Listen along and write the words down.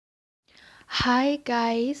Hi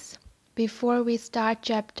guys, before we start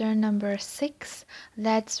chapter number 6,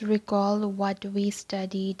 let's recall what we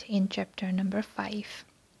studied in chapter number 5.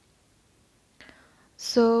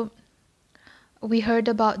 So, we heard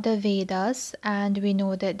about the Vedas and we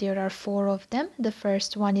know that there are 4 of them. The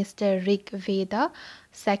first one is the Rig Veda,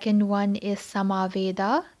 second one is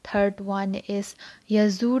Samaveda, third one is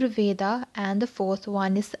Yajur Veda, and the fourth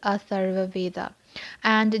one is Atharva Veda.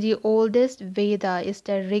 And the oldest Veda is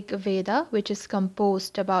the Rig Veda, which is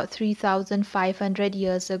composed about 3500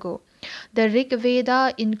 years ago. The Rig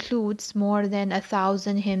Veda includes more than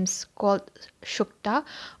 1,000 hymns called Shukta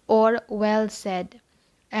or well said,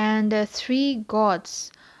 and 3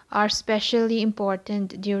 gods are specially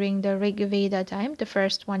important during the Rig Veda time. The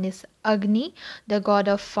first one is Agni, the god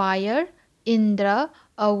of fire, Indra,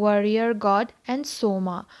 a warrior god, and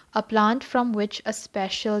Soma, a plant from which a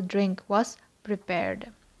special drink was prepared.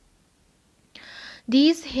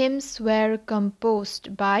 These hymns were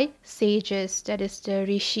composed by sages, that is the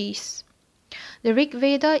rishis. The Rig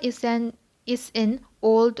Veda is in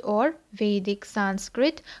Old or Vedic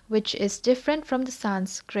Sanskrit, which is different from the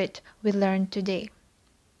Sanskrit we learn today.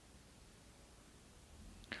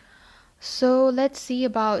 So let's see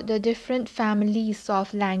about the different families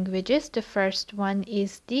of languages. The first one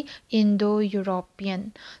is the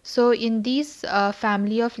Indo-European. So in this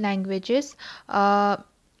family of languages,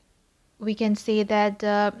 we can say that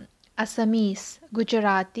Assamese,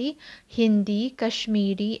 Gujarati, Hindi,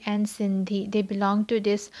 Kashmiri, and Sindhi, they belong to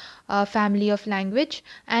this family of language,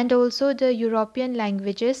 and also the European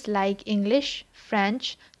languages like English,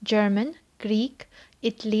 French, German, Greek,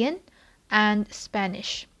 Italian, and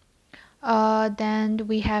Spanish. Then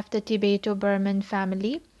we have the Tibeto-Burman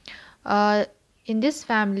family. In this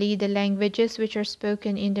family, the languages which are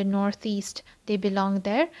spoken in the northeast, they belong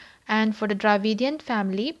there. And for the Dravidian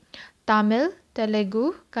family, Tamil,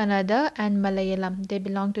 Telugu, Kannada, and Malayalam, they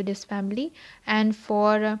belong to this family. And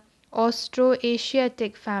for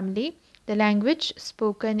Austroasiatic family, the language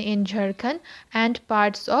spoken in Jharkhand and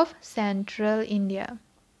parts of central India.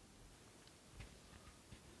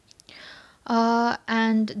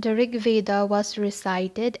 And the Rig Veda was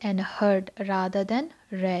recited and heard rather than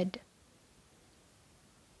read.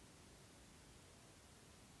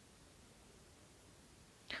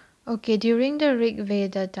 Okay, during the Rig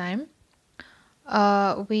Veda time,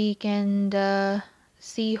 we can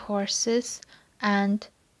see horses and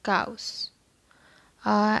cows.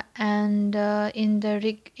 And in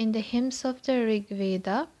the hymns of the Rig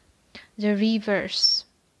Veda, the rivers,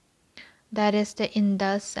 that is the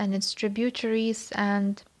Indus and its tributaries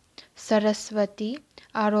and Saraswati,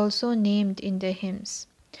 are also named in the hymns.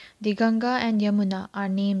 The Ganga and Yamuna are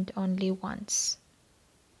named only once.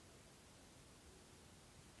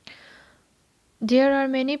 There are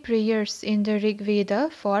many prayers in the Rig Veda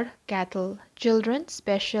for cattle, children,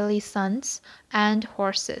 especially sons, and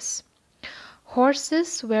horses.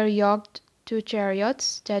 Horses were yoked to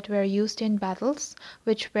chariots that were used in battles,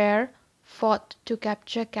 which were fought to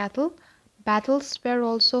capture cattle. Battles were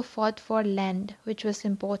also fought for land, which was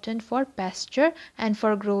important for pasture and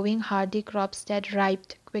for growing hardy crops that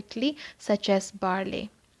ripened quickly, such as barley.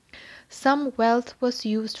 Some wealth was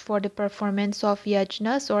used for the performance of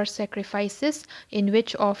yajnas or sacrifices, in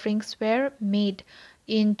which offerings were made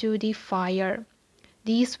into the fire.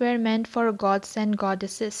 These were meant for gods and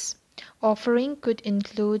goddesses. Offering could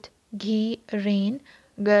include ghee, grain,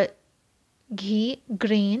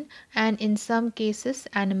 and in some cases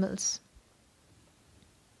animals.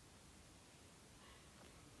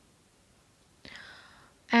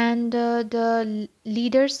 And the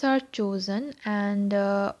leaders are chosen, and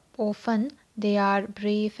often they are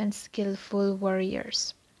brave and skillful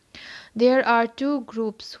warriors. There are 2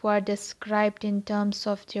 groups who are described in terms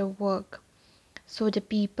of their work. So the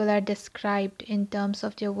people are described in terms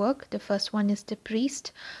of their work. The first one is the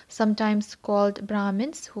priest, sometimes called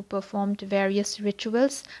Brahmins, who performed various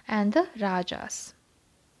rituals, and the Rajas.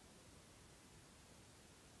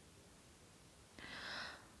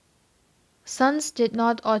 Sons did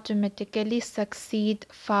not automatically succeed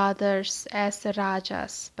fathers as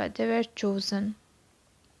Rajas, but they were chosen.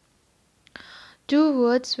 2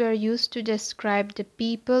 words were used to describe the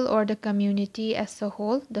people or the community as a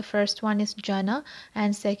whole. The first one is Jana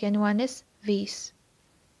and second one is Vis.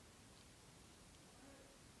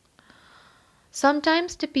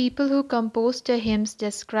 Sometimes the people who composed the hymns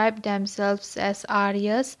described themselves as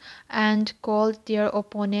Aryas and called their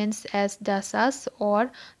opponents as Dasas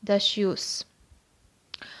or Dashyus.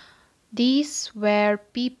 These were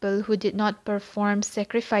people who did not perform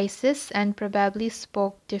sacrifices and probably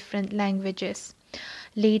spoke different languages.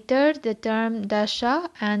 Later, the term dasha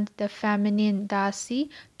and the feminine dasi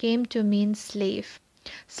came to mean slave.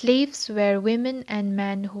 Slaves were women and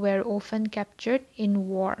men who were often captured in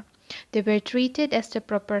war. They were treated as the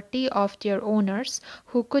property of their owners,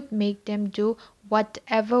 who could make them do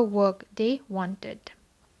whatever work they wanted.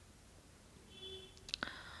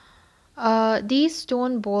 These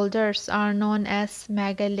stone boulders are known as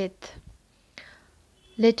megalith,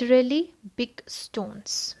 literally big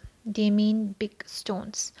stones. They mean big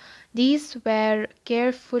stones. These were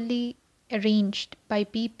carefully arranged by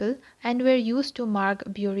people and were used to mark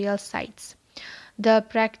burial sites. The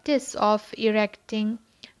practice of erecting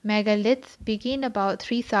megaliths began about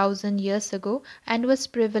 3000 years ago and was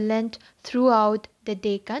prevalent throughout the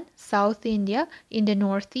Deccan, South India, in the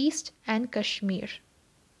northeast, and Kashmir.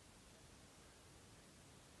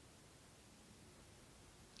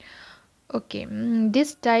 Okay,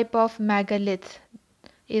 this type of megalith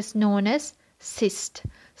is known as cyst.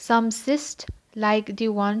 Some cysts, like the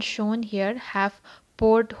one shown here, have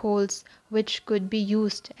portholes which could be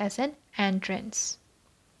used as an entrance.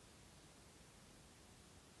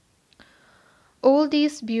 All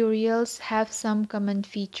these burials have some common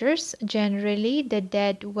features. Generally, the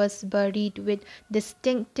dead was buried with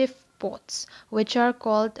distinctive pots, which are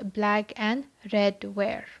called black and red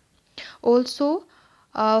ware. Also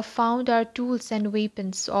found are tools and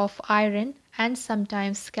weapons of iron and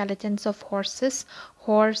sometimes skeletons of horses,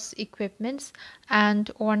 horse equipments,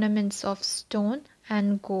 and ornaments of stone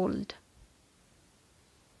and gold.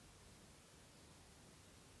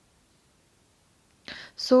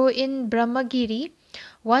 So in Brahmagiri,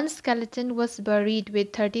 one skeleton was buried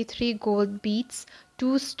with 33 gold beads,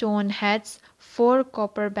 two stone heads, four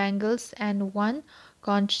copper bangles, and one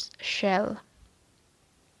conch shell.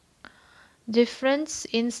 Difference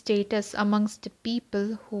in status amongst the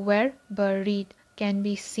people who were buried can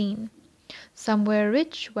be seen. Some were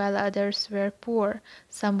rich while others were poor.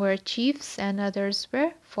 Some were chiefs and others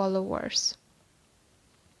were followers.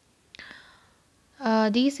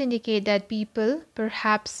 These indicate that people,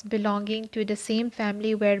 perhaps belonging to the same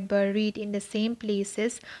family, were buried in the same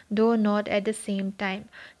places, though not at the same time.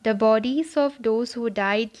 The bodies of those who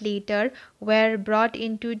died later were brought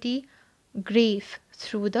into the grave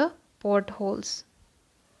through the portholes.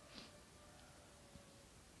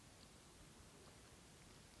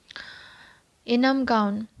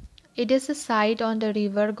 Inamgaon. It is a site on the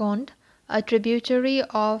river Gond, a tributary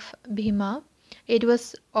of Bhima. It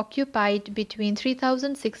was occupied between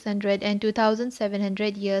 3600 and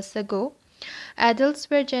 2700 years ago. Adults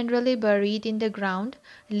were generally buried in the ground,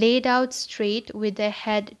 laid out straight with their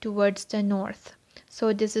head towards the north.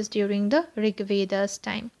 So this is during the Rig Veda's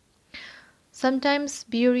time. Sometimes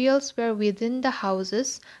burials were within the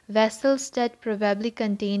houses. Vessels that probably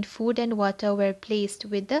contained food and water were placed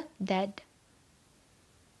with the dead.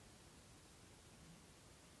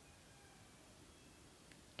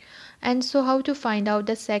 And so how to find out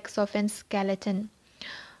the sex of a skeleton?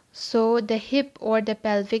 So the hip or the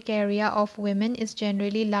pelvic area of women is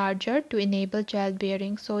generally larger to enable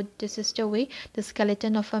childbearing. So this is the way the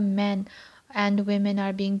skeleton of a man and women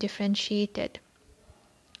are being differentiated.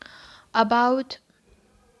 About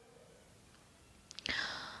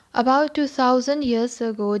 2000 years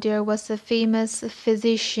ago, there was a famous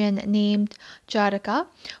physician named Charaka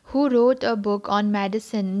who wrote a book on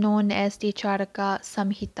medicine known as the Charaka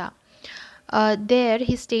Samhita. There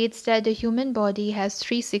he states that the human body has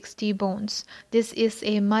 360 bones. This is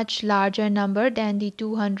a much larger number than the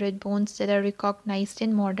 200 bones that are recognized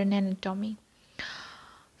in modern anatomy.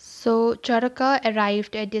 So Charaka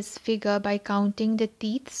arrived at this figure by counting the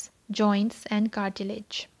teeth, joints, and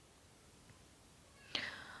cartilage.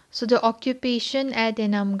 So the occupation at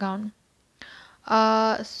Enamgaon.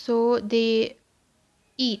 So they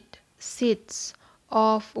eat seeds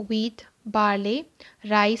of wheat, barley,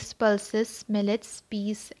 rice, pulses, millets,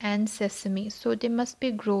 peas, and sesame. So they must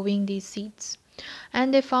be growing these seeds.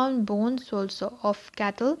 And they found bones also of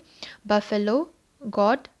cattle, buffalo,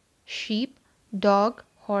 goat, sheep, dog,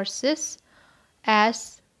 horses,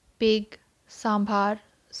 ass, pig, sambar,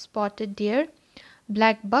 spotted deer,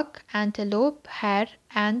 black buck, antelope, hare,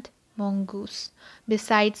 and mongoose,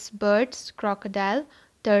 besides birds, crocodile,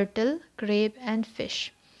 turtle, crab, and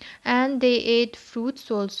fish. And they ate fruits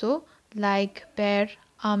also, like pear,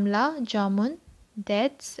 amla, jamun,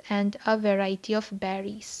 dates, and a variety of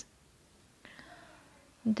berries.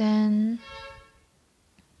 Then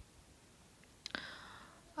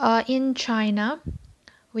in China,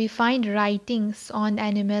 we find writings on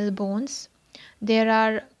animal bones. There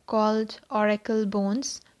are called oracle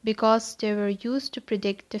bones because they were used to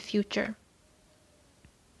predict the future.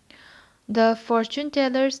 The fortune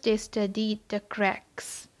tellers, they studied the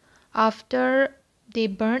cracks. After they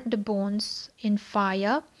burnt the bones in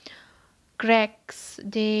fire, cracks,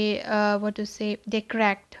 they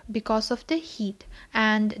cracked because of the heat,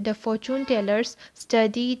 and the fortune tellers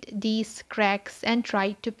studied these cracks and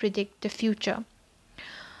tried to predict the future.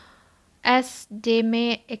 As you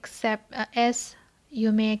may expect,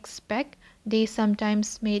 they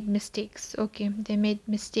sometimes made mistakes. Okay, they made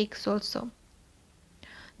mistakes also.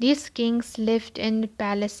 These kings lived in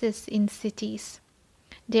palaces in cities.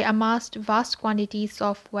 They amassed vast quantities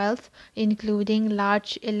of wealth, including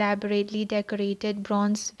large, elaborately decorated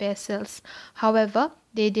bronze vessels. However,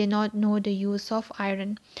 they did not know the use of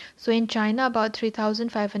iron. So, in China, about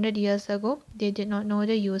 3,500 years ago, they did not know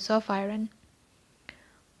the use of iron.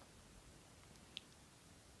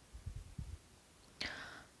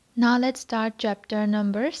 Now, let's start chapter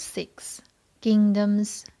number 6,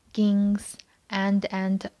 Kingdoms, Kings, and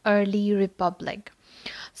an Early Republic.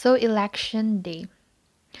 So, election day.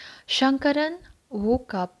 Shankaran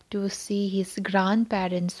woke up to see his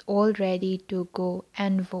grandparents all ready to go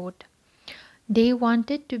and vote. They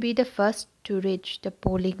wanted to be the first to reach the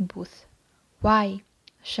polling booth. Why?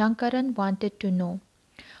 Shankaran wanted to know.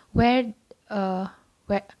 Where, uh,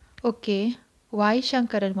 where, okay, why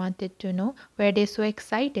Shankaran wanted to know? Were they so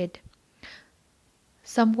excited?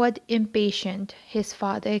 Somewhat impatient, his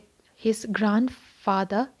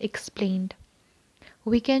grandfather explained.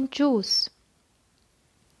 We can choose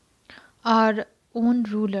our own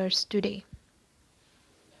rulers today.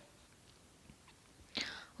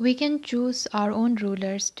 We can choose our own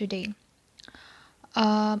rulers today.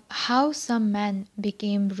 How some men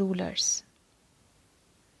became rulers.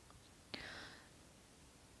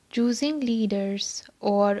 Choosing leaders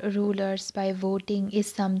or rulers by voting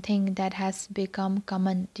is something that has become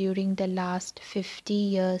common during the last 50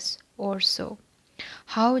 years or so.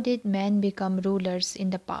 How did men become rulers in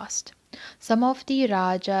the past? Some of the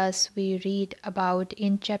Rajas we read about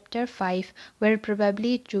in chapter 5 were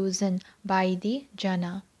probably chosen by the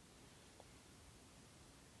Jana.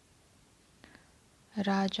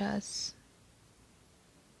 Rajas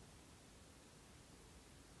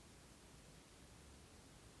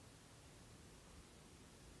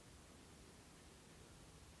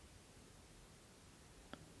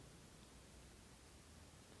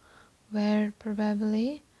were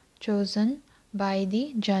probably chosen by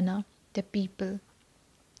the Jana, the people.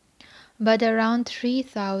 But around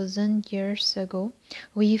 3,000 years ago,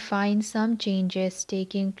 we find some changes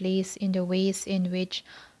taking place in the ways in which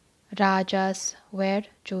Rajas were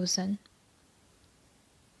chosen.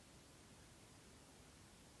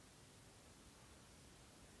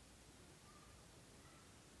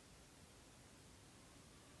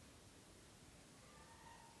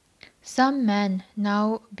 Some men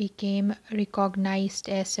now became recognized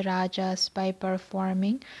as Rajas by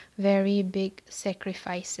performing very big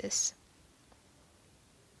sacrifices.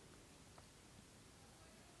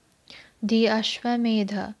 The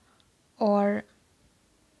Ashwamedha or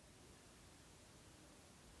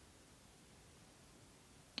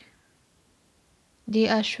the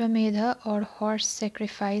Ashwamedha or horse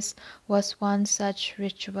sacrifice was one such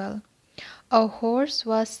ritual. A horse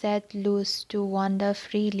was set loose to wander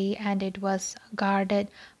freely and it was guarded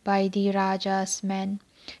by the Raja's men.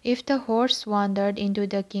 If the horse wandered into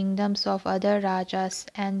the kingdoms of other Rajas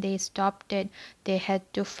and they stopped it, they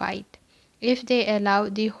had to fight. If they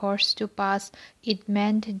allowed the horse to pass, it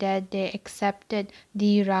meant that they accepted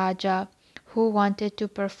the Raja who wanted to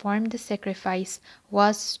perform the sacrifice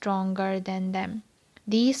was stronger than them.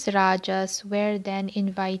 These Rajas were then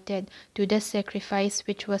invited to the sacrifice,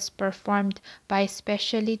 which was performed by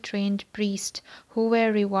specially trained priests who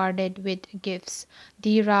were rewarded with gifts.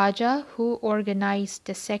 The Raja who organized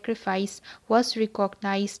the sacrifice was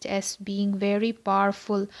recognized as being very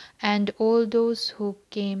powerful, and all those who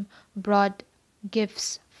came brought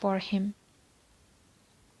gifts for him.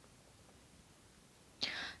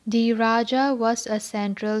 The Raja was a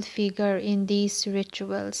central figure in these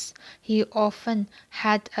rituals. He often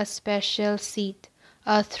had a special seat,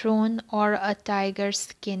 a throne, or a tiger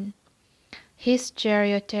skin. His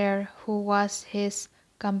charioteer, who was his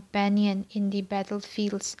companion in the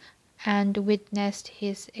battlefields and witnessed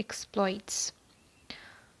his exploits,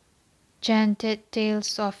 chanted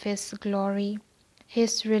tales of his glory.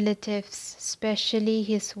 His relatives, especially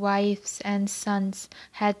his wives and sons,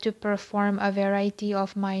 had to perform a variety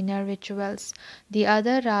of minor rituals. The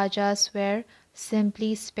other Rajas were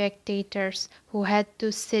simply spectators who had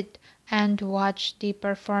to sit and watch the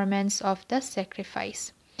performance of the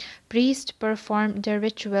sacrifice. Priests performed the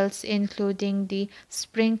rituals, including the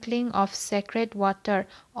sprinkling of sacred water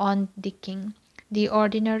on the king. The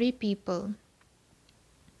ordinary people.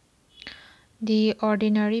 The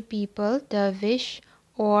ordinary people, the Vish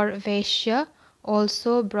or Vaishya,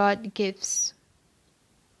 also brought gifts.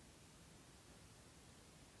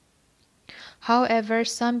 However,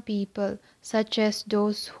 some people, such as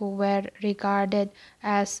those who were regarded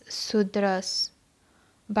as Sudras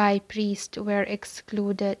by priests, were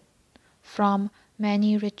excluded from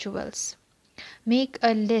many rituals. Make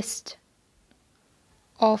a list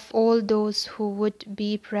of all those who would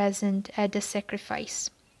be present at the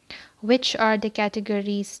sacrifice. Which are the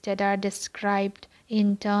categories that are described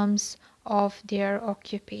in terms of their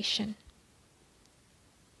occupation?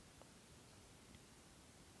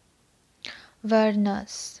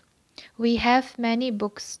 Varnas. We have many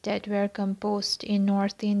books that were composed in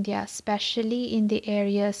North India, especially in the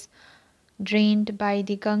areas drained by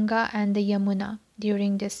the Ganga and the Yamuna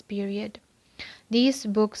during this period. These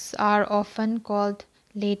books are often called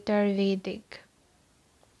later Vedic.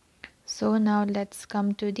 So now let's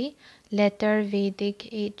come to the later Vedic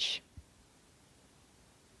age.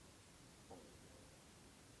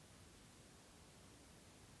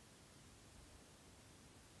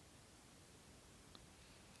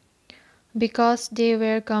 Because they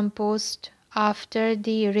were composed after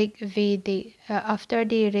the Rig Veda,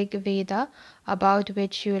 about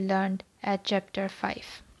which you learned at chapter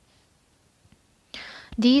 5.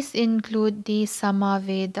 These include the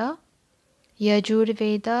Samaveda,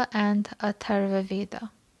 Yajurveda and Atharva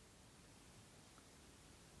Veda.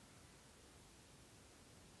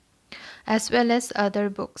 As well as other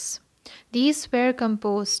books. These were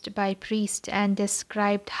composed by priests and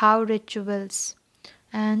described how rituals,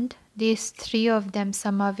 and these three of them,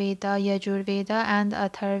 Samaveda, Yajurveda and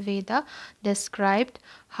Atharvaveda, described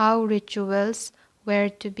how rituals were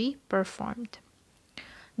to be performed.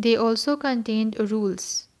 They also contained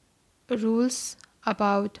rules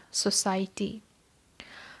about society.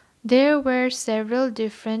 There were several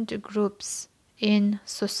different groups in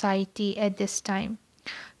society at this time: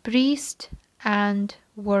 priests and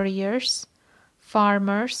warriors,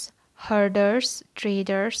 farmers, herders,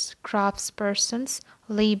 traders, craftspersons,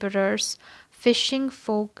 laborers, fishing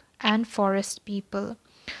folk, and forest people.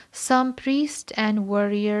 Some priests and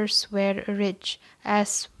warriors were rich,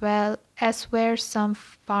 as well as were some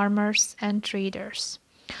farmers and traders.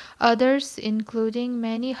 Others, including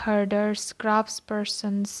many herders,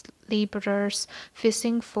 craftspersons, laborers,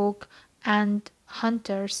 fishing folk, and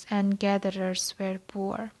hunters and gatherers, were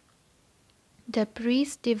poor. The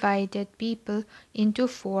priest divided people into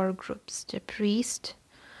four groups. The priest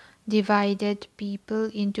divided people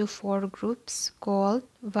into four groups called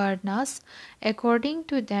Varnas. According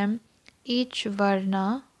to them, each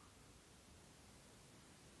Varna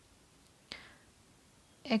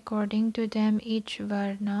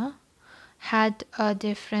had a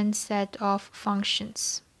different set of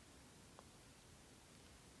functions.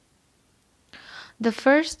 The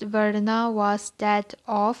first Varna was that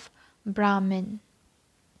of Brahmin.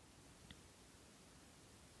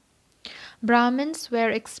 Brahmins were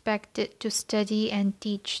expected to study and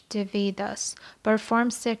teach the Vedas, perform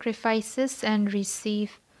sacrifices and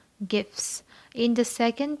receive gifts. In the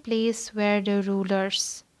second place were the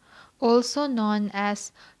rulers, also known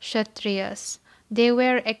as Kshatriyas. They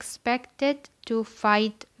were expected to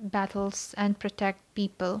fight battles and protect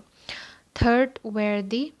people. Third were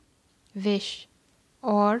the Vish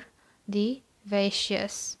or the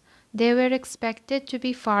Vaishyas. They were expected to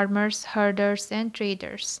be farmers, herders, and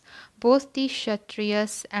traders. Both the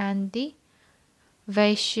Kshatriyas and the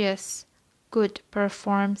Vaishyas could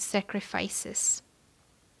perform sacrifices.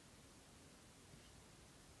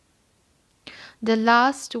 The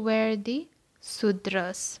last were the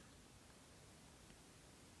Sudras.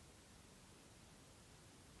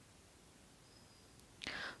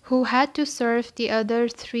 Who had to serve the other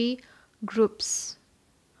three groups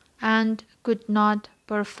and could not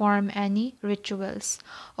perform any rituals.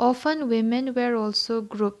 Often women were also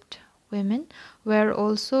grouped with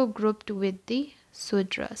the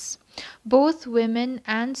Sudras. Both women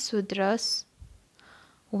and Sudras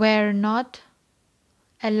were not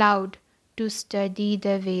allowed to study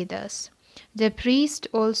the Vedas. The priest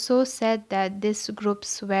also said that these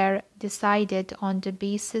groups were decided on the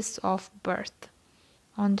basis of birth.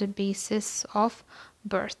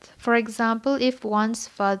 For example, if one's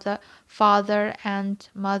father and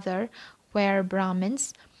mother were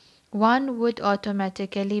Brahmins, one would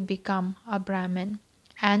automatically become a Brahmin,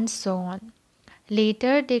 and so on.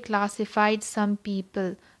 Later, they classified some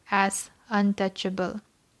people as untouchable.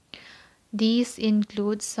 These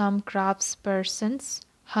include some craftspersons,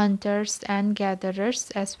 hunters and gatherers,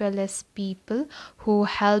 as well as people who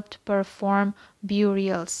helped perform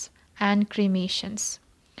burials and cremations.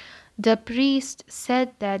 The priest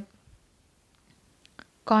said that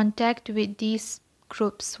contact with these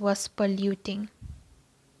groups was polluting.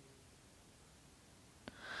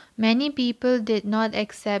 Many people did not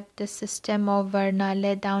accept the system of Varna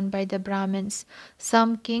laid down by the Brahmins.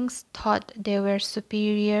 Some kings thought they were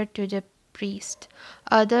superior to the priest.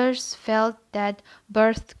 Others felt that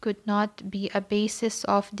birth could not be a basis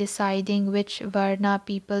of deciding which Varna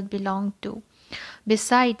people belonged to.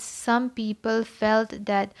 Besides, some people felt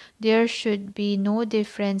that there should be no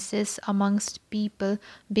differences amongst people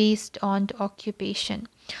based on occupation.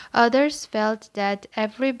 Others felt that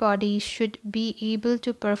everybody should be able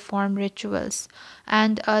to perform rituals,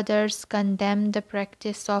 and others condemned the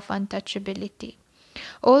practice of untouchability.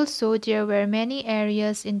 Also, there were many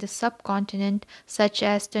areas in the subcontinent, such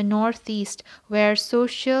as the northeast, where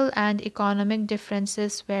social and economic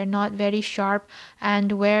differences were not very sharp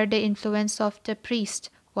and where the influence of the priest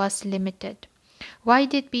was limited. Why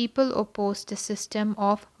did people oppose the system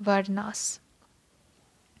of Varnas?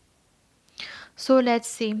 So let's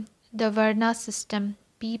see the Varna system.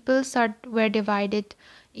 Peoples were divided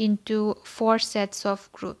into four sets of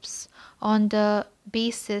groups on the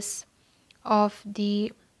basis of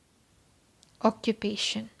the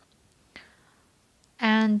occupation,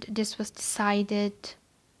 and this was decided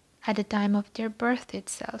at the time of their birth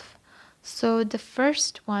itself. So the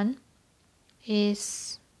first one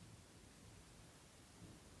is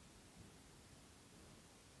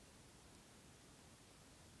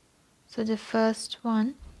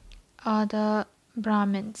are the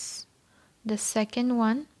Brahmins. The second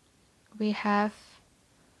one we have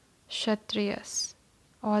Kshatriyas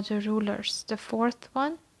or the rulers. The fourth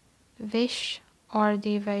one Vish or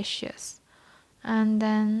the Vaishyas. And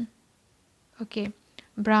then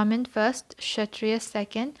Brahmin first, Kshatriya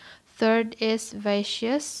second, third is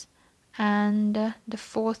Vaishyas, and the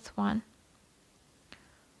fourth one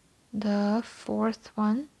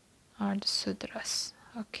are the Sudras.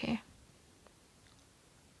 Okay.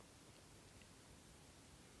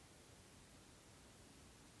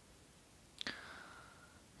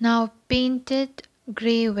 Now, painted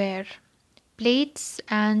greyware. Plates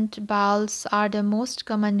and bowls are the most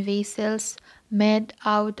common vessels made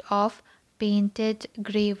out of painted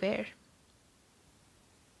greyware.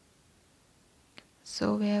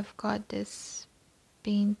 So we have got this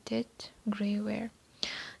painted greyware.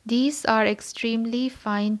 These are extremely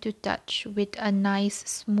fine to touch with a nice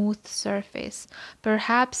smooth surface.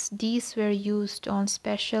 Perhaps these were used on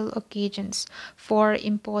special occasions for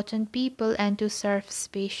important people and to serve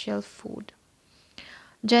special food.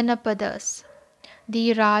 Janapadas.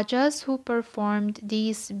 The Rajas who performed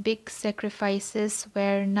these big sacrifices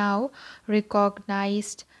were now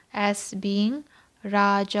recognized as being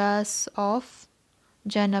Rajas of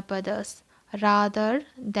Janapadas rather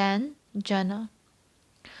than Jana.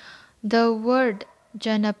 The word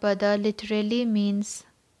Janapada literally means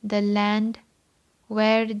the land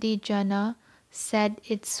where the Jana set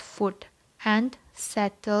its foot and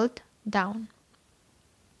settled down.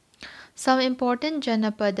 Some important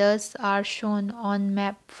Janapadas are shown on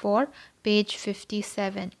map 4, page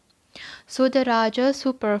 57. So the Rajas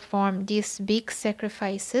who performed these big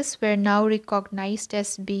sacrifices were now recognized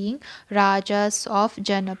as being Rajas of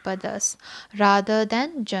Janapadas rather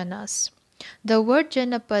than Janas. The word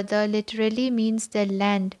Janapada literally means the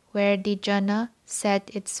land where the Jana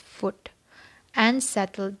set its foot and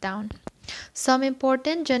settled down. Some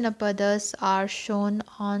important Janapadas are shown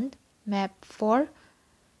on map 4,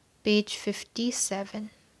 page 57.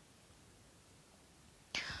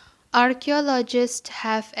 Archaeologists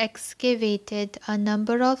have excavated a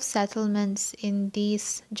number of settlements in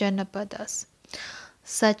these Janapadas,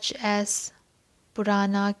 such as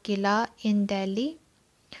Purana Kila in Delhi,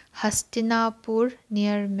 Hastinapur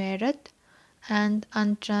near Meerut, and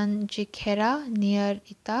Antranjikhera near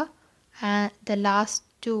Ita, and the last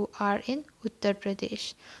two are in Uttar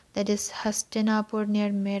Pradesh. That is, Hastinapur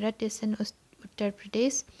near Meerut is in Uttar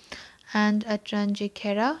Pradesh, and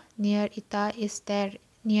Antranjikhera near Ita is there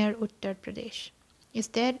near Uttar Pradesh. Is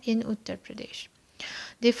there in Uttar Pradesh.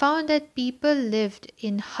 They found that people lived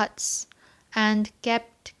in huts and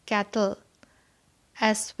kept cattle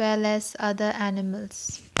as well as other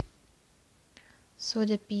animals. So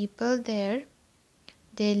the people there,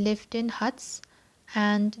 they lived in huts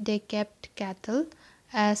and they kept cattle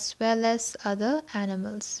as well as other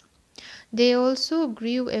animals. They also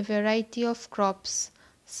grew a variety of crops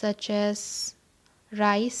such as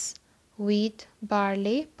rice, wheat,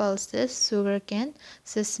 barley, pulses, sugarcane,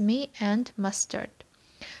 sesame, and mustard.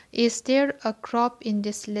 Is there a crop in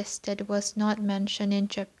this list that was not mentioned in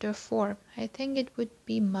chapter 4? I think it would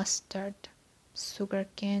be mustard,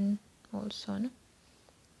 sugarcane, also, no?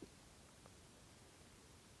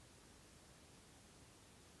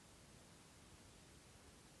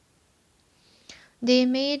 They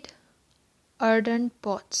made earthen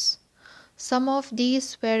pots. Some of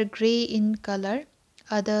these were grey in color,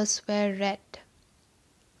 others were red.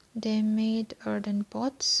 They made earthen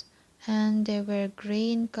pots and they were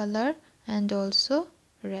grey in color and also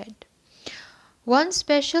red. One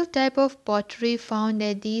special type of pottery found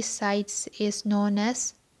at these sites is known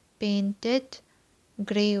as painted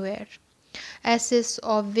greyware. As is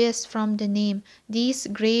obvious from the name, these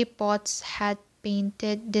grey pots had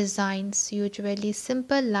painted designs, usually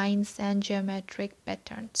simple lines and geometric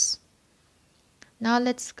patterns. Now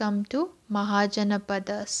let's come to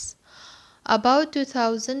Mahajanapadas. About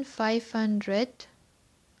 2500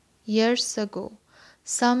 years ago,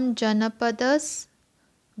 some Janapadas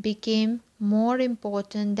became more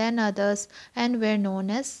important than others and were known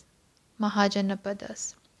as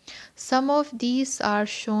Mahajanapadas. Some of these are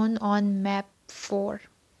shown on map 4.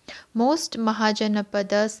 Most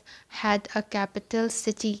Mahajanapadas had a capital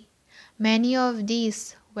city. Many of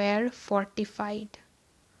these were fortified.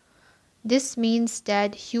 This means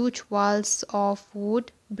that huge walls of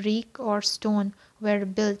wood, brick, or stone were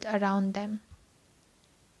built around them.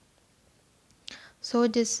 So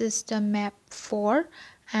this is the map 4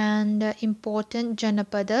 and important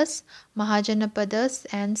Janapadas, Mahajanapadas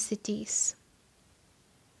and cities.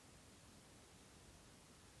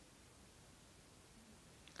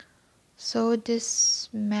 So this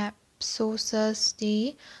map shows us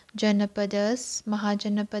the Janapadas,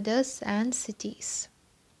 Mahajanapadas and cities.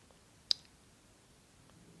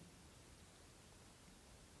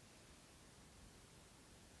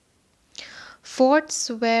 Forts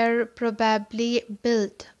were probably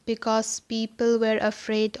built because people were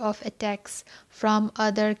afraid of attacks from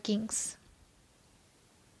other kings.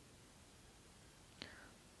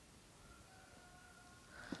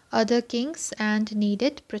 And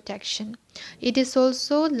needed protection. It is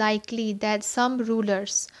also likely that some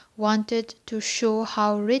rulers wanted to show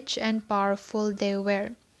how rich and powerful they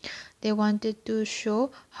were. They wanted to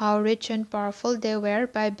show how rich and powerful they were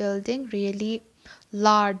by building really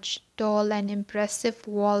large, tall, and impressive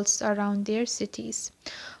walls around their cities.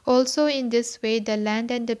 Also, in this way, the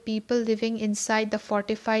land and the people living inside the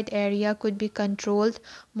fortified area could be controlled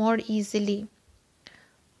more easily.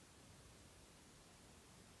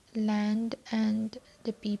 Land and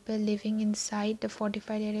the people living inside the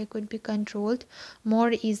fortified area could be controlled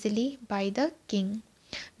more easily by the king.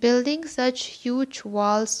 Building such huge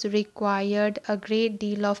walls required a great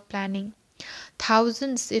deal of planning.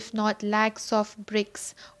 Thousands, if not lakhs, of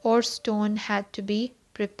bricks or stone had to be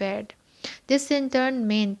prepared. This in turn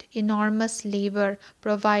meant enormous labor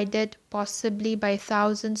provided possibly by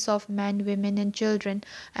thousands of men, women, and children,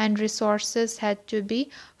 and resources had to be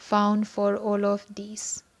found for all of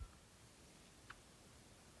these.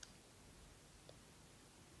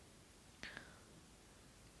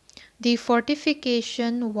 The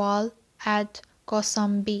fortification wall at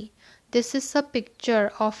Kosambi. This is a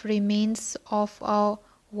picture of remains of a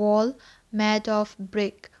wall made of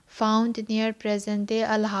brick found near present-day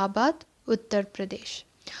Allahabad, Uttar Pradesh.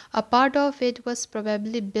 A part of it was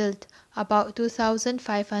probably built about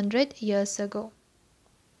 2500 years ago.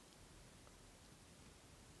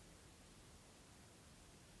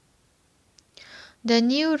 The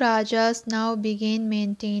new Rajas now began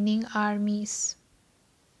maintaining armies.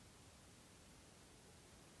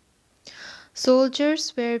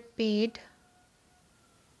 Soldiers were paid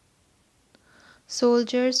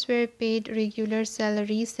regular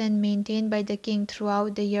salaries and maintained by the king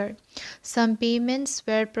throughout the year. Some payments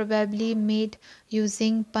were probably made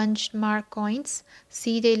using punched mark coins.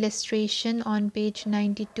 See the illustration on page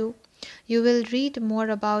 92. You will read more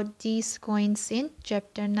about these coins in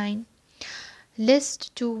chapter 9.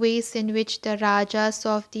 List 2 ways in which the Rajas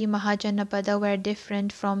of the Mahajanapada were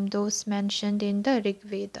different from those mentioned in the Rig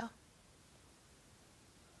Veda.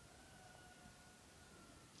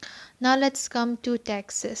 Now let's come to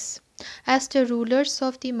taxes. As the rulers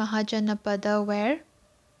of the Mahajanapada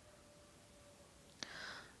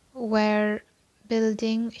were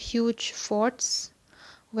building huge forts,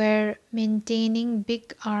 were maintaining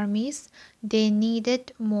big armies, they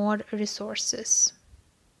needed more resources.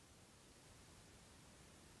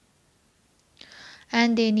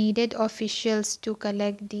 And they needed officials to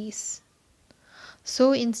collect these.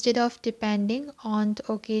 So instead of depending on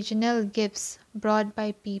the occasional gifts brought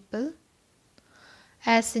by people,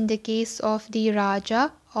 as in the case of the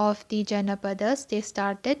Raja of the Janapadas, they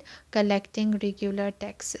started collecting regular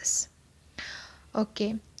taxes.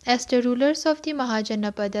 Okay, As the rulers of the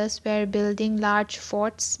Mahajanapadas were building large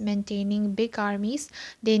forts, maintaining big armies,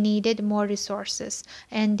 they needed more resources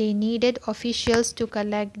and they needed officials to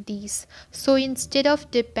collect these. So instead of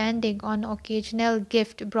depending on occasional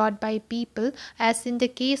gift brought by people, as in the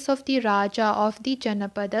case of the Raja of the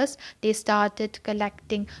Janapadas, they started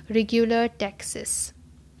collecting regular taxes.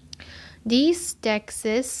 These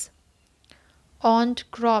taxes on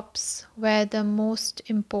crops were the most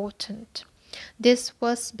important. This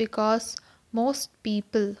was because most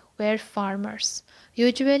people were farmers.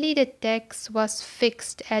 Usually, the tax was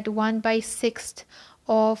fixed at 1 by 6th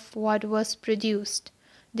of what was produced.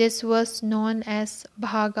 This was known as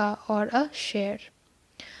bhaga or a share.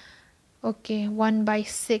 Okay, 1 by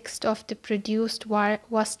 6th of the produced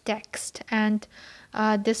was taxed, and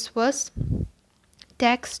this was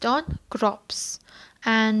taxed on crops,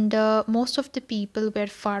 and most of the people were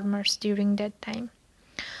farmers during that time.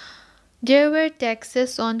 There were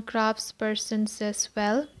taxes on craftspersons as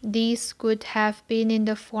well. These could have been in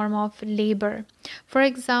the form of labor. For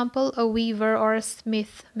example, a weaver or a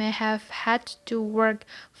smith may have had to work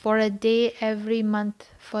for a day every month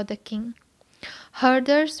for the king.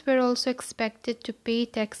 Herders were also expected to pay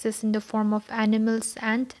taxes in the form of animals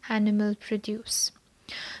and animal produce.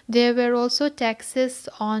 There were also taxes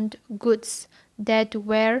on goods that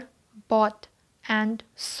were bought and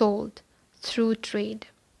sold through trade.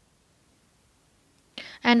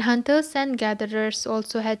 And hunters and gatherers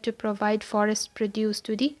also had to provide forest produce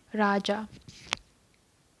to the Raja.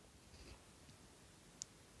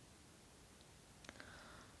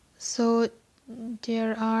 So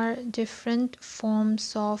there are different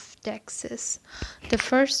forms of taxes. The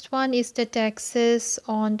first one is the taxes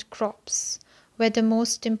on crops were the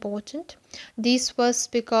most important. This was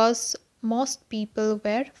because most people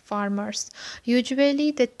were farmers.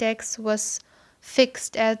 Usually the tax was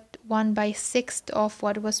fixed at 1 by 6th of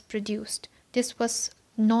what was produced. This was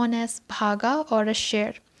known as bhaga or a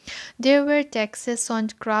share. There were taxes on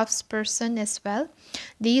craftsperson as well.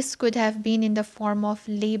 These could have been in the form of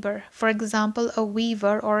labor. For example, a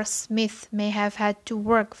weaver or a smith may have had to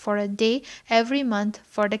work for a day every month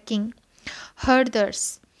for the king.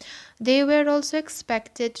 Herders, they were also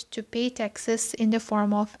expected to pay taxes in the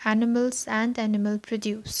form of animals and animal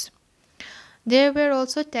produce. There were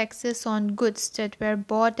also taxes on goods that were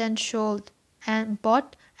bought and sold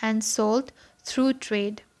through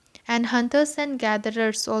trade. And hunters and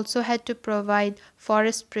gatherers also had to provide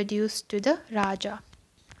forest produce to the Raja.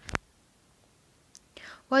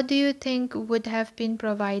 What do you think would have been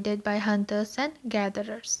provided by hunters and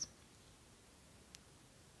gatherers?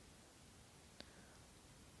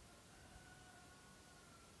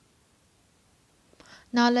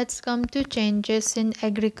 Now let's come to changes in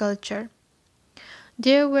agriculture.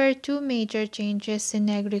 There were two major changes in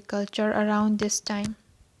agriculture around this time.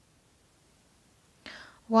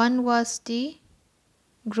 One was the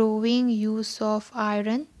growing use of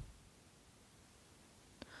iron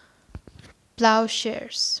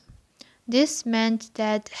plowshares. This meant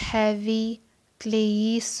that heavy,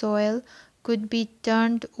 clayey soil could be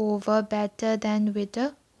turned over better than with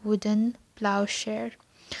a wooden plowshare,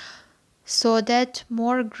 so that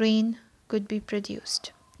more grain could be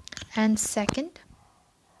produced. And second,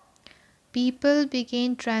 people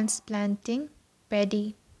began transplanting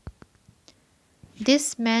paddy.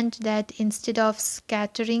 This meant that instead of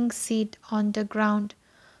scattering seed on the ground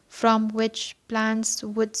from which plants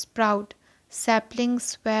would sprout,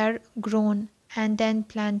 saplings were grown and then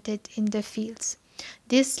planted in the fields.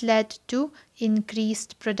 This led to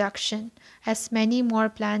increased production as many more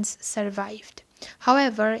plants survived.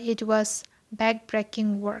 However, it was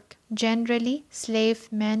backbreaking work, generally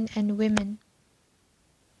slave men and women.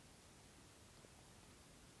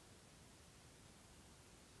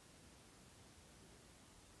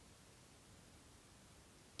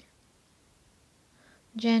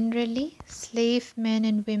 Generally slave men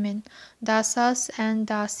and women, dasas and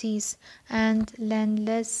dasis, and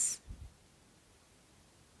landless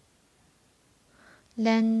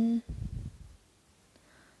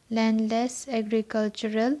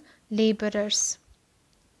agricultural laborers,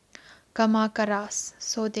 kamakaras.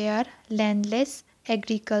 So they are landless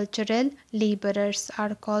agricultural laborers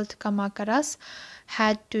are called kamakaras,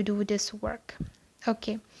 had to do this work.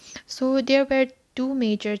 Okay, so there were two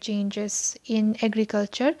major changes in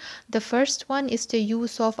agriculture. The first one is the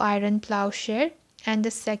use of iron plowshare, and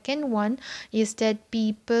the second one is that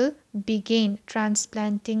people began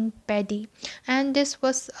transplanting paddy, and this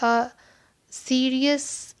was a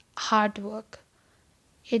serious hard work.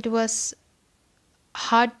 It was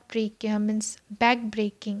heartbreaking, means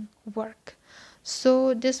backbreaking work.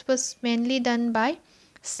 So this was mainly done by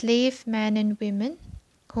slave men and women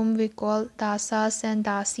whom we call dasas and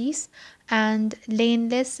dasis, and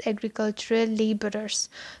landless agricultural laborers.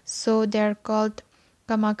 So they're called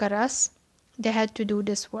kamakaras. They had to do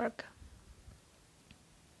this work.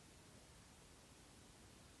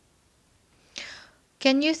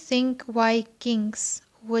 Can you think why kings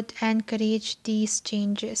would encourage these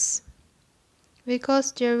changes?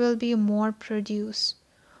 Because there will be more produce.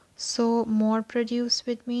 So more produce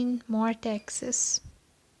would mean more taxes.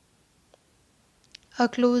 A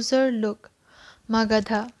closer look.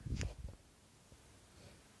 Magadha.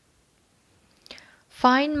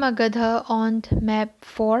 Find Magadha on map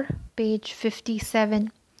 4, page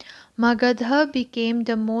 57. Magadha became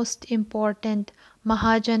the most important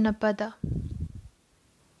Mahajanapada.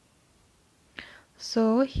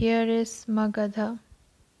 So here is Magadha.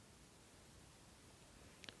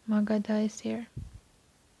 Magadha is here.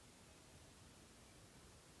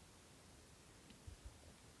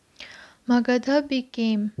 Magadha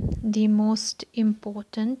became the most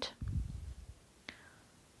important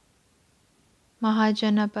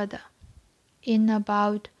Mahajanapada in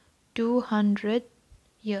about 200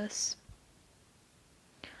 years.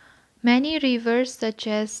 Many rivers such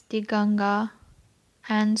as the Ganga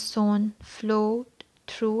and Son flowed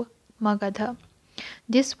through Magadha.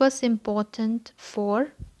 This was important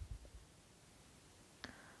for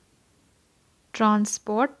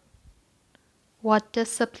transport, water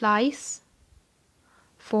supplies,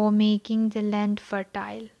 for making the land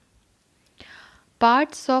fertile.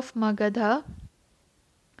 Parts of Magadha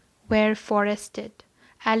were forested.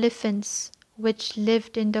 Elephants which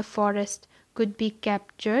lived in the forest could be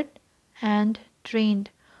captured and trained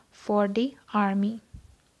for the army.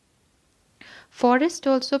 Forest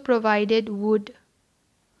also provided wood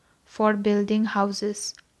for building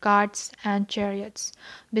houses, carts, and chariots.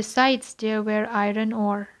 Besides, there were iron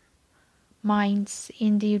ore mines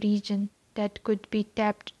in the region that could be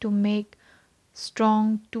tapped to make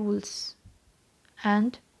strong tools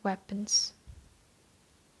and weapons.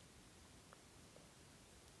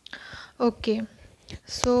 Okay,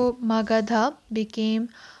 so Magadha became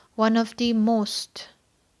one of the most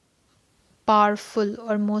powerful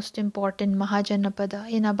or most important Mahajanapada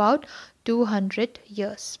in about 200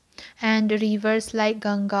 years. And rivers like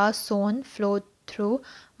Ganga, Son flowed through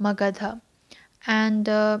Magadha. And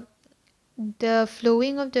the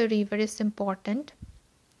flowing of the river is important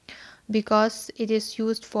because it is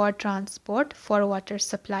used for transport, for water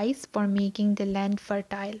supplies, for making the land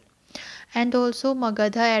fertile. And also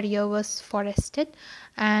Magadha area was forested,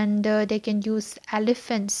 and they can use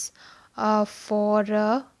elephants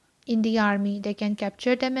for in the army. They can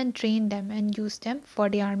capture them and train them and use them for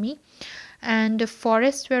the army. And the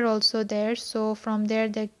forests were also there, so from there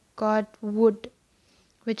they got wood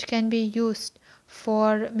which can be used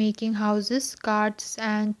for making houses, carts,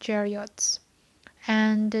 and chariots.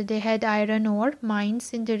 And they had iron ore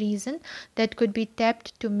mines in the region that could be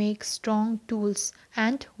tapped to make strong tools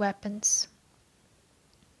and weapons.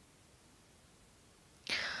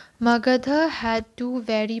 Magadha had two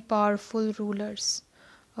very powerful rulers.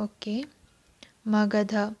 Okay,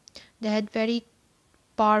 Magadha, they had very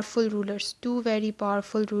powerful rulers, two very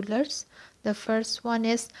powerful rulers. The first one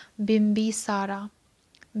is Bimbisara.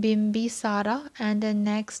 Bimbisara, and the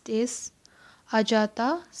next is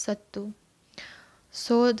Ajata Sattu.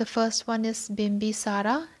 So the first one is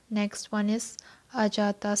Bimbisara, next one is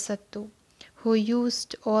Ajata Sattu, who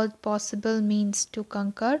used all possible means to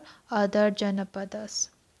conquer other Janapadas.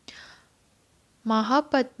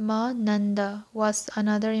 Mahapadma Nanda was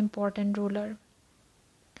another important ruler.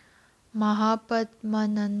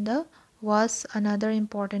 Mahapadmananda was another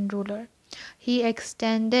important ruler. He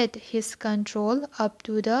extended his control up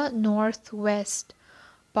to the northwest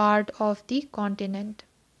part of the continent.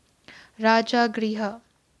 Rajagriha,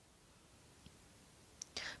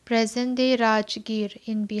 present-day Rajgir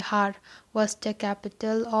in Bihar, was the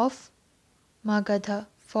capital of Magadha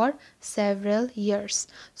for several years.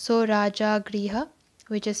 So Rajagriha,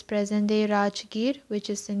 which is present-day Rajgir, which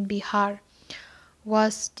is in Bihar,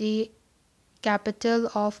 was the capital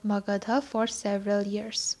of Magadha for several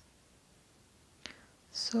years.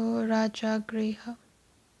 So Rajagriha.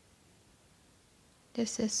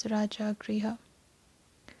 This is Rajagriha.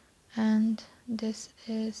 And this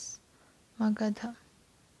is Magadha.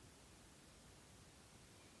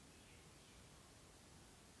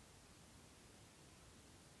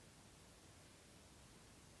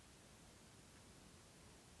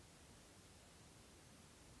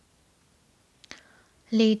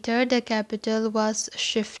 Later, the capital was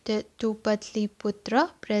shifted to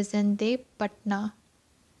Patliputra, present-day Patna.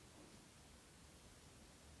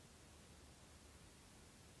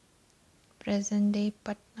 Present-day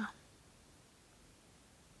Patna.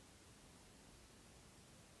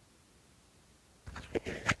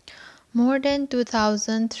 More than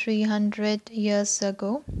 2300 years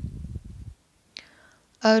ago,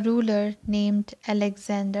 a ruler named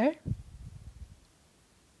Alexander,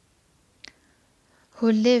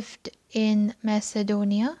 who lived in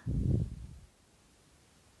Macedonia,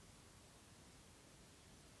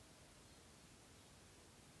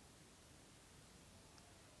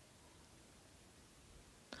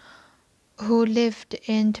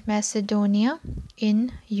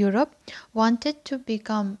 in Europe, wanted to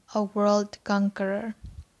become a world conqueror.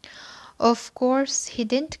 Of course, he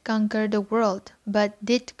didn't conquer the world, but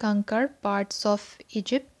did conquer parts of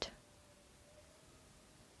Egypt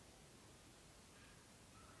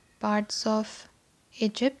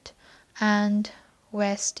and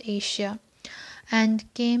West Asia,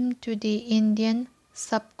 and came to the Indian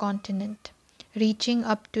subcontinent, reaching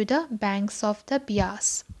up to the banks of the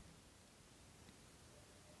Bias.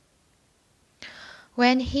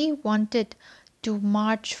 When he wanted to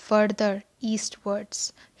march further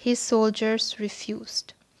eastwards, his soldiers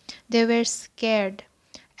refused. They were scared,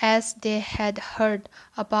 as they had heard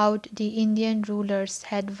about the Indian rulers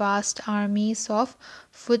had vast armies of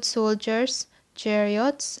foot soldiers,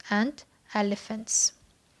 chariots, and elephants.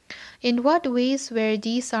 In what ways were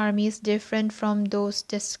these armies different from those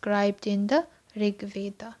described in the Rig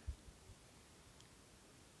Veda?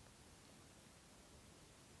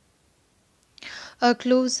 A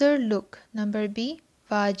closer look. Number B,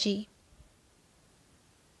 Vaji.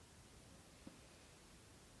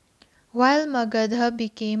 While Magadha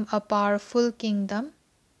became a powerful kingdom,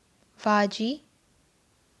 Vaji,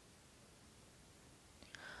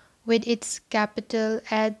 with its capital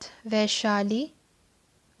at Vaishali,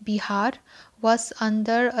 Bihar, was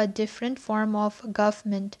under a different form of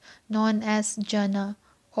government known as Jana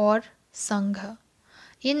or Sangha.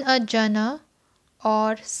 In a Jana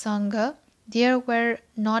or Sangha, there were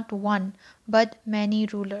not one but many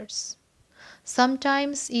rulers.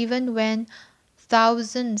 Sometimes, even when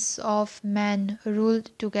thousands of men ruled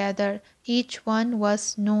together, each one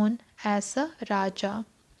was known as a Raja.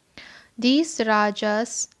 These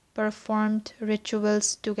Rajas performed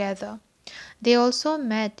rituals together. They also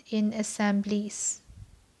met in assemblies.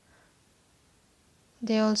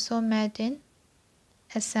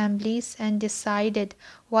 And decided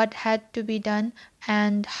what had to be done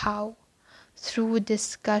and how, through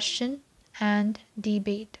discussion and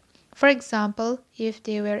debate. For example, if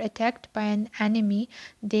they were attacked by an enemy,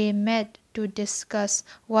 they met to discuss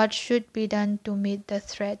what should be done to meet the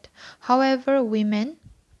threat. However, women,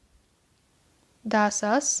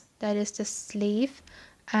 dasas, that is the slave,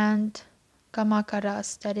 and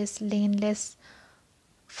kamakaras, that is landless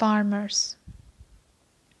farmers,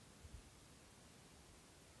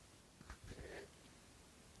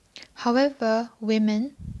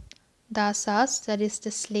 dasas, that is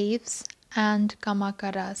the slaves, and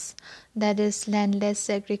kamakaras, that is landless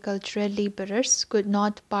agricultural laborers, could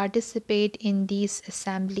not participate in these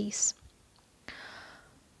assemblies.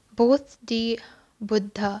 Both the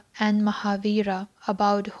Buddha and Mahavira,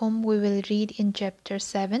 about whom we will read in chapter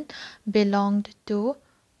 7, belonged to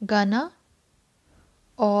Gana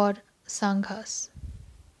or Sanghas.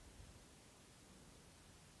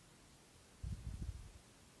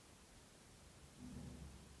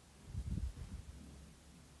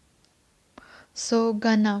 So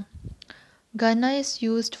Gana is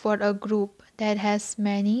used for a group that has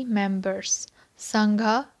many members.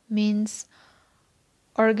 Sangha means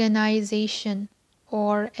organization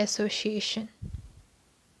or association.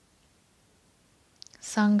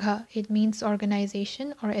 Sangha, it means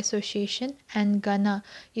organization or association, and Gana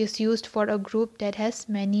is used for a group that has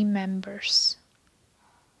many members.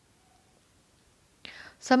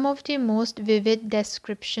 Some of the most vivid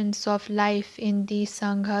descriptions of life in these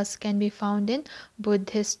sanghas can be found in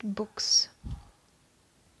Buddhist books.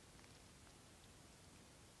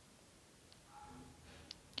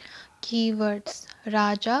 Keywords: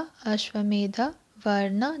 Raja, Ashwamedha,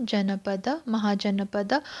 Varna, Janapada,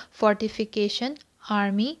 Mahajanapada, fortification,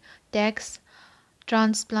 army, tax,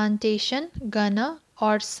 transplantation, Gana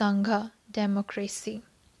or Sangha, democracy.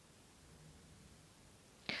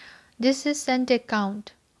 This is an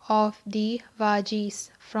account of the Vajis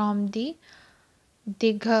from the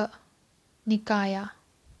Digha Nikaya,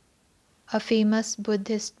 a famous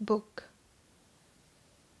Buddhist book.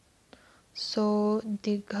 So,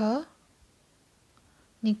 Digha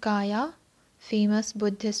Nikaya, famous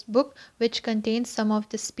Buddhist book which contains some of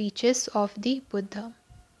the speeches of the Buddha.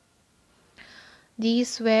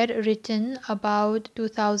 These were written about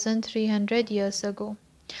 2300 years ago.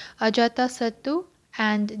 Ajatasattu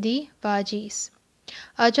and the Vajis.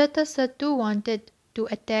 Ajatasattu wanted to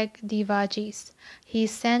attack the Vajis. He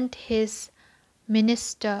sent his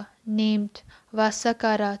minister named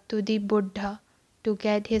Vasakara to the Buddha to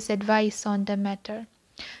get his advice on the matter.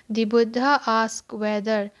 The Buddha asked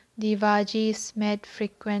whether the Vajis met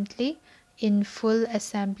frequently in full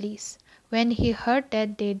assemblies. When he heard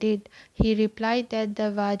that they did, he replied that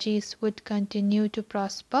the Vajis would continue to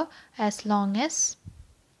prosper as long as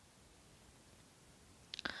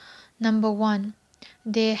Number 1.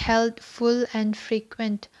 They held full and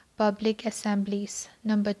frequent public assemblies.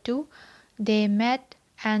 Number 2. They met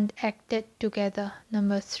and acted together.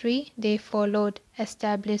 Number 3. They followed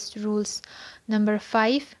established rules. Number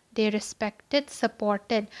 5. They respected,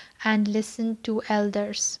 supported, and listened to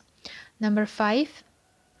elders. Number 5.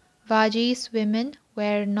 Vajis women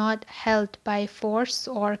were not held by force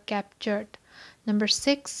or captured. Number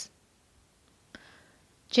 6.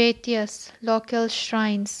 Jaityas, local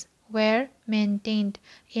shrines, were maintained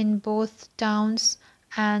in both towns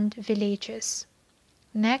and villages.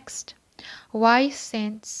 Next, wise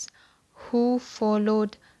saints who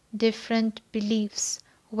followed different beliefs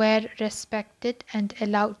were respected and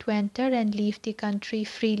allowed to enter and leave the country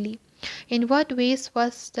freely. In what ways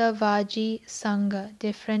was the Vaji Sangha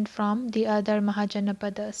different from the other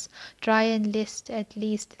Mahajanapadas? Try and list at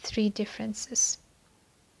least 3 differences.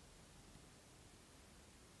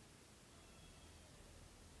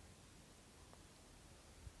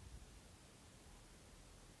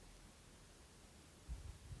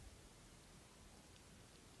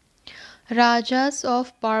 Rajas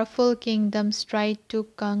of powerful kingdoms tried to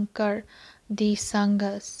conquer the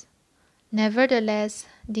Sanghas. Nevertheless,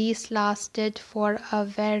 these lasted for a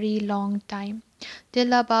very long time,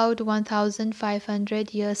 till about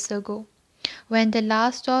 1500 years ago, when the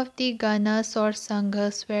last of the Ganas or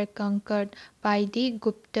Sanghas were conquered by the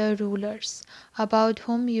Gupta rulers, about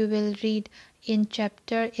whom you will read in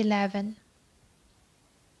chapter 11.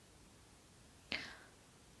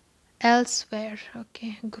 Elsewhere,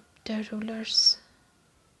 okay, Gupta rulers.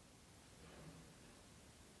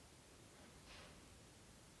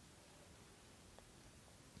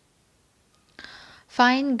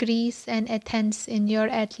 Find Greece and Athens in your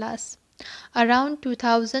atlas. Around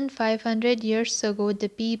 2500 years ago, the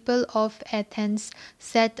people of Athens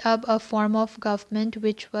set up a form of government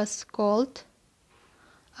which was called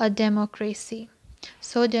a democracy.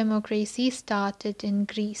 So, democracy started in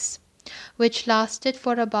Greece, which lasted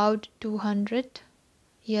for about 200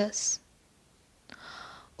 years.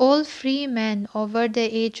 All free men over the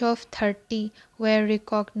age of 30 were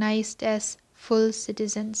recognized as full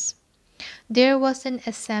citizens. There was an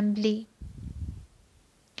assembly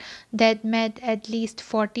that met at least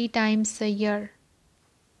 40 times a year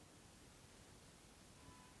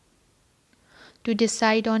to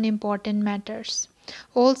decide on important matters.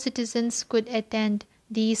 All citizens could attend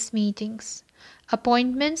these meetings.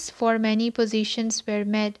 Appointments for many positions were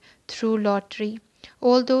made through lottery.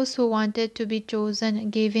 All those who wanted to be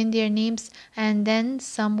chosen gave in their names, and then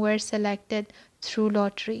some were selected through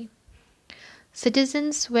lottery.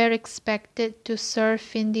 Citizens were expected to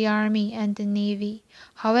serve in the army and the navy.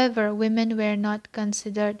 However, women were not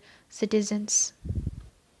considered citizens.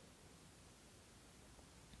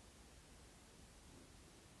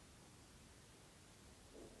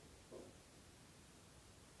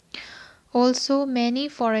 Also, many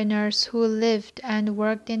foreigners who lived and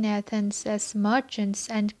worked in Athens as merchants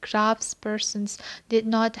and craftspersons did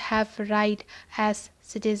not have right as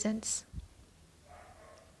citizens.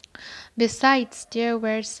 Besides, there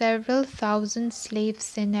were several thousand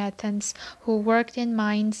slaves in Athens who worked in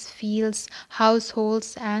mines, fields,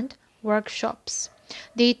 households, and workshops.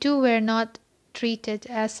 They too were not treated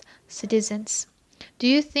as citizens. Do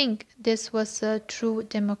you think this was a true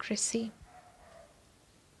democracy?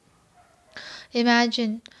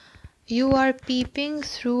 Imagine you are peeping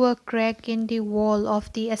through a crack in the wall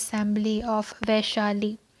of the assembly of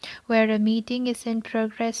Vaishali, where a meeting is in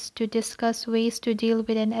progress to discuss ways to deal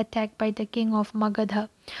with an attack by the king of Magadha.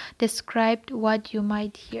 Describe what you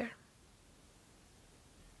might hear.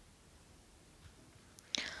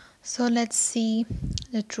 So let's see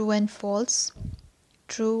the true and false.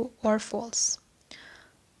 True or false?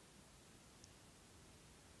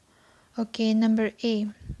 Okay, number A.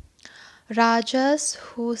 Rajas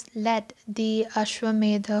who let the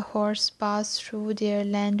Ashwamedha horse pass through their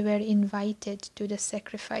land were invited to the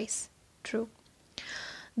sacrifice. True.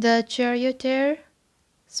 The charioteer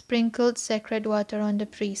sprinkled sacred water on the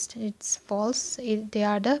priest. It's false. They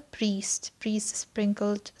are the priests. Priests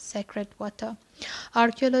sprinkled sacred water.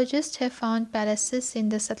 Archaeologists have found palaces in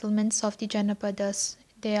the settlements of the Janapadas.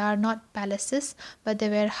 They are not palaces, but they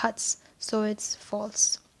were huts. So it's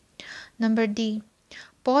false. Number D.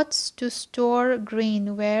 Pots to store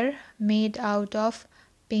grain were made out of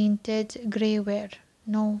painted greyware.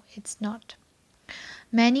 No, it's not.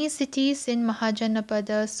 Many cities in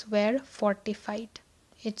Mahajanapadas were fortified.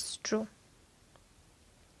 It's true.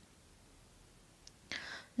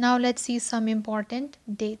 Now let's see some important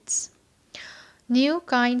dates. New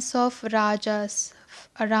kinds of rajas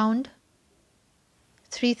around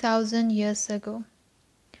 3000 years ago.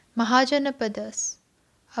 Mahajanapadas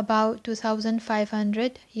about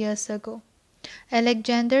 2500 years ago.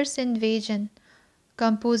 Alexander's invasion,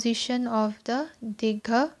 composition of the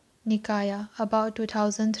Digha Nikaya about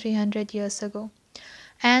 2300 years ago,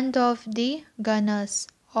 and of the Ganas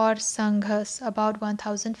or Sanghas about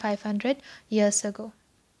 1500 years ago.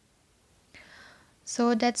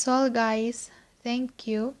 So that's all guys. Thank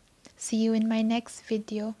you. See you in my next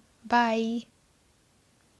video. Bye.